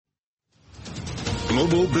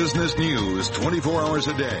Global business news 24 hours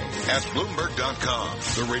a day at Bloomberg.com,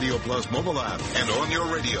 the Radio Plus mobile app, and on your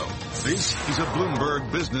radio. This is a Bloomberg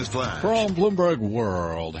Business Flash. From Bloomberg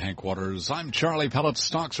World headquarters, I'm Charlie Pellet.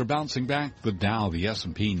 Stocks are bouncing back. The Dow, the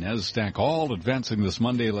S&P, NASDAQ, all advancing this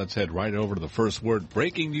Monday. Let's head right over to the first word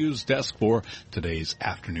breaking news desk for today's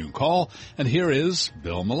afternoon call. And here is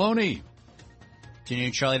Bill Maloney.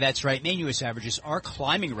 Afternoon, Charlie. That's right. Main U.S. averages are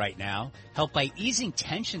climbing right now, helped by easing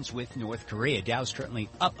tensions with North Korea. Dow's currently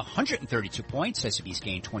up 132 points. S&P's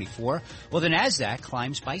gained 24, while the NASDAQ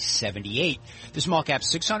climbs by 78. The small cap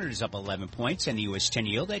 600 is up 11 points, and the U.S. 10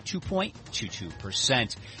 yield at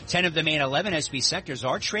 2.22%. 10 of the main 11 S&P sectors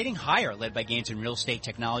are trading higher, led by gains in real estate,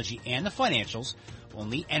 technology, and the financials.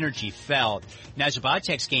 Only energy fell. Nasdaq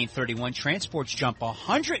Biotech's gained 31, transports jump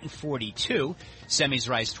 142, semis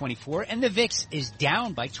rise 24, and the VIX is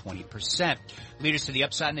down by 20%. Leaders to the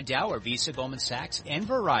upside in the Dow are Visa, Goldman Sachs, and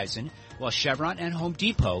Verizon, while Chevron and Home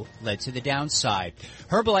Depot led to the downside.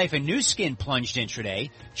 Herbalife and Nu Skin plunged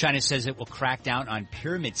intraday. China says it will crack down on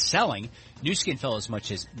pyramid selling. Nu Skin fell as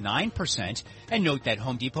much as 9%. And note that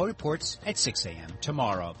Home Depot reports at 6 a.m.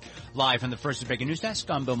 tomorrow. Live from the First Breaking News Desk,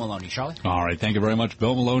 I'm Bill Maloney. Charlie? All right, thank you very much,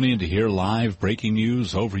 Bill Maloney. And to hear live breaking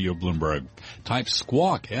news over your Bloomberg, type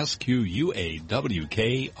SQUAWK,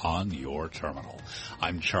 S-Q-U-A-W-K, on your terminal.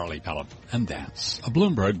 I'm Charlie Pellet, and that's a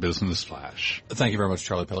Bloomberg Business Flash. Thank you very much,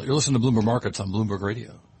 Charlie Pellet. You're listening to Bloomberg Markets on Bloomberg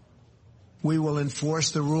Radio. We will enforce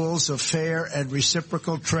the rules of fair and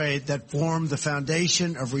reciprocal trade that form the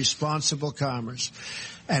foundation of responsible commerce.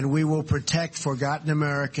 And we will protect forgotten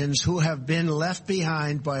Americans who have been left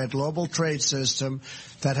behind by a global trade system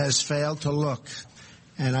that has failed to look,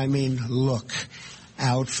 and I mean look,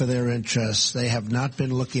 out for their interests. They have not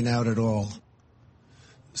been looking out at all.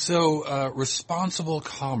 So, responsible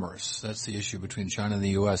commerce, that's the issue between China and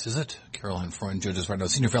the U.S., is it? Caroline Freund, judges right now,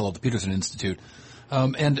 Senior Fellow at the Peterson Institute.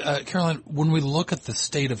 Caroline, when we look at the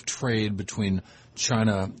state of trade between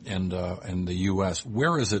China and the U.S.,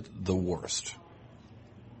 where is it the worst?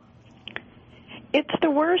 It's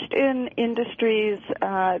the worst in industries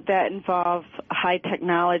that involve high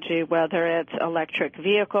technology, whether it's electric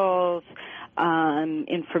vehicles,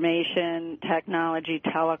 information technology,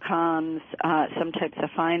 telecoms, some types of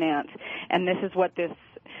finance. And this is what this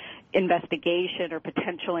investigation or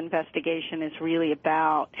potential investigation is really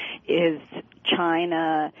about, is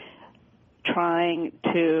China trying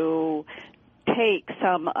to take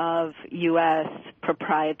some of U.S.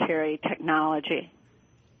 proprietary technology.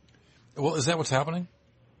 Well, is that what's happening?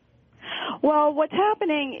 Well, what's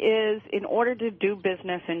happening is, in order to do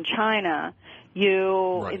business in China,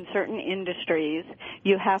 in certain industries,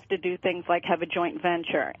 you have to do things like have a joint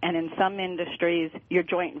venture. And in some industries, your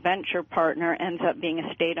joint venture partner ends up being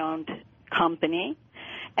a state-owned company.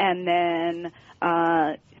 And then,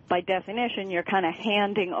 by definition, you're kind of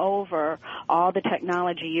handing over all the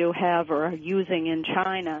technology you have or are using in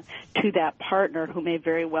China to that partner, who may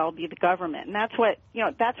very well be the government. And that's what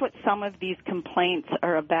some of these complaints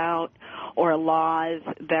are about, or laws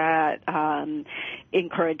that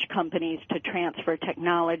encourage companies to transfer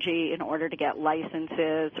technology in order to get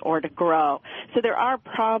licenses or to grow. So there are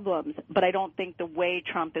problems, but I don't think the way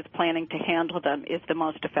Trump is planning to handle them is the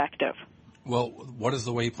most effective. Well, what is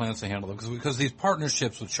the way he plans to handle them? Because these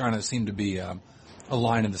partnerships with China seem to be a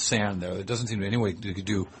line in the sand there. It doesn't seem to any way to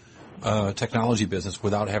do technology business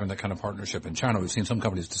without having that kind of partnership in China. We've seen some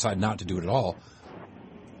companies decide not to do it at all.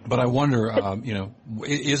 But I wonder,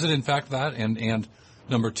 is it in fact that? And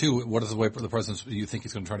number two, what is the way the president, do you think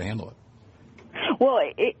he's going to try to handle it? Well,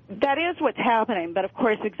 that is what's happening, but of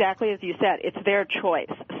course, exactly as you said, it's their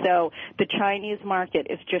choice. So the Chinese market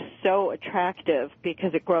is just so attractive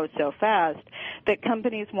because it grows so fast that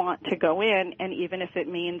companies want to go in, and even if it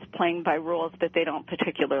means playing by rules that they don't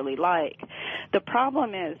particularly like. The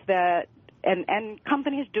problem is that, and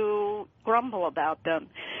companies do grumble about them,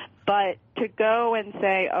 but to go and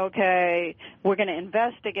say, okay, we're going to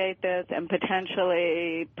investigate this and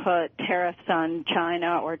potentially put tariffs on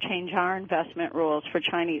China or change our investment rules for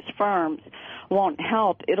Chinese firms won't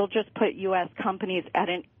help. It'll just put U.S. companies at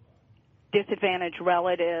a disadvantage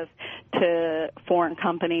relative to foreign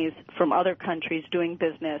companies from other countries doing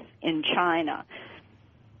business in China.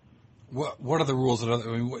 What are the rules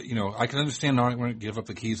that I can understand not wanting to give up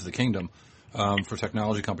the keys to the kingdom for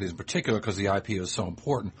technology companies in particular, because the IP is so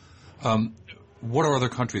important. What are other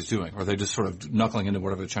countries doing? Are they just sort of knuckling into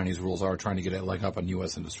whatever the Chinese rules are, trying to get a leg up on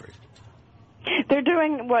U.S. industry? They're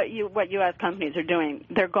doing what U.S. companies are doing.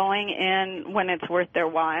 They're going in when it's worth their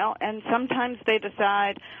while, and sometimes they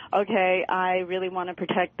decide, okay, I really want to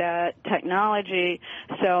protect that technology,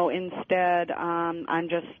 so instead I'm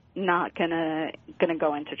just not gonna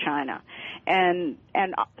go into China. And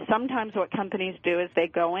sometimes what companies do is they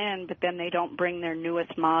go in, but then they don't bring their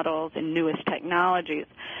newest models and newest technologies.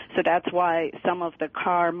 So that's why some of the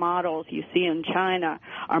car models you see in China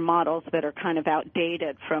are models that are kind of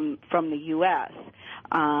outdated from the U.S.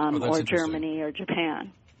 Or Germany or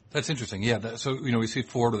Japan. That's interesting. Yeah. So we see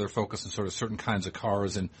Ford, they're focused on sort of certain kinds of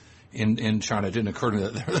cars, and in China, it didn't occur to me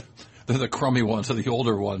that they're the crummy ones or the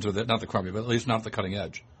older ones, or not the crummy, but at least not the cutting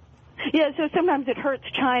edge. Yeah, so sometimes it hurts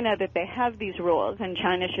China that they have these rules, and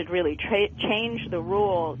China should really change the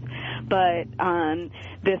rules. But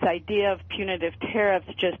this idea of punitive tariffs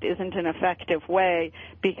just isn't an effective way,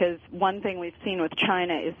 because one thing we've seen with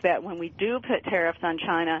China is that when we do put tariffs on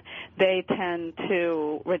China, they tend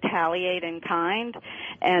to retaliate in kind,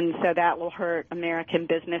 and so that will hurt American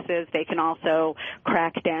businesses. They can also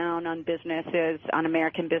crack down on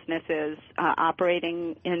American businesses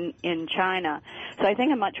operating in China. So I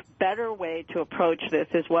think a much better way to approach this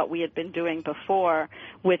is what we had been doing before,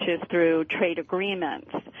 which is through trade agreements,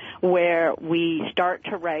 where we start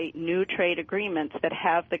to write new trade agreements that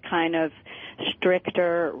have the kind of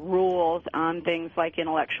stricter rules on things like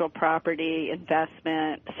intellectual property,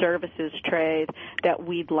 investment, services trade that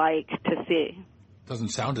we'd like to see. Doesn't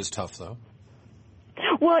sound as tough, though.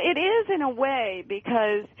 Well, it is in a way,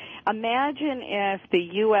 because imagine if the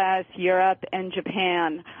U.S., Europe, and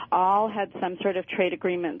Japan all had some sort of trade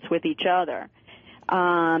agreements with each other,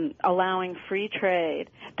 allowing free trade.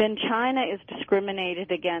 Then China is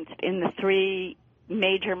discriminated against in the three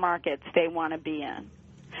major markets they want to be in.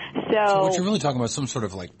 So what you're really talking about is some sort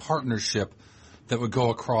of like partnership that would go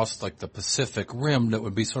across like the Pacific Rim, that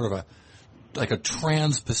would be sort of like a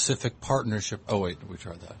trans-Pacific partnership. Oh, wait, we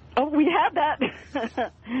tried that. Oh, we have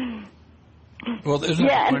that. Well, isn't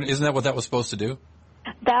that what that was supposed to do?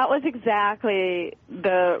 That was exactly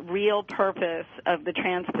the real purpose of the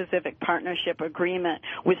Trans-Pacific Partnership Agreement,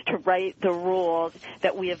 was to write the rules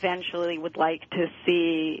that we eventually would like to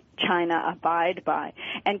see China abide by.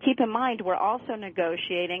 And keep in mind, we're also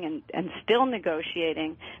negotiating and still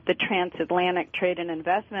negotiating the Transatlantic Trade and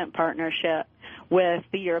Investment Partnership with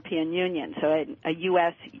the European Union, so a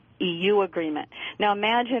U.S.-EU agreement. Now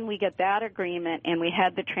imagine we get that agreement and we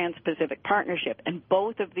had the Trans-Pacific Partnership, and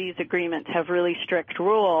both of these agreements have really strict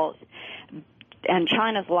rules, and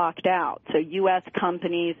China's locked out. So U.S.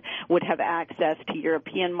 companies would have access to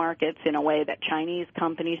European markets in a way that Chinese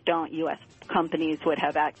companies don't. U.S. companies would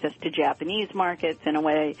have access to Japanese markets in a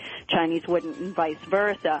way Chinese wouldn't, and vice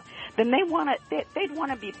versa. Then they'd want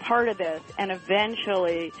to be part of this, and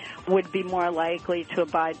eventually would be more likely to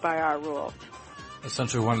abide by our rules.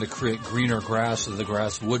 Essentially wanted to create greener grass, so the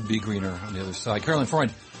grass would be greener on the other side. Caroline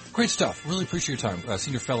Freund, great stuff. Really appreciate your time.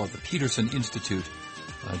 Senior Fellow at the Peterson Institute,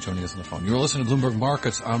 joining us on the phone. You're listening to Bloomberg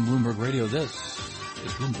Markets on Bloomberg Radio. This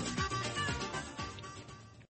is Bloomberg.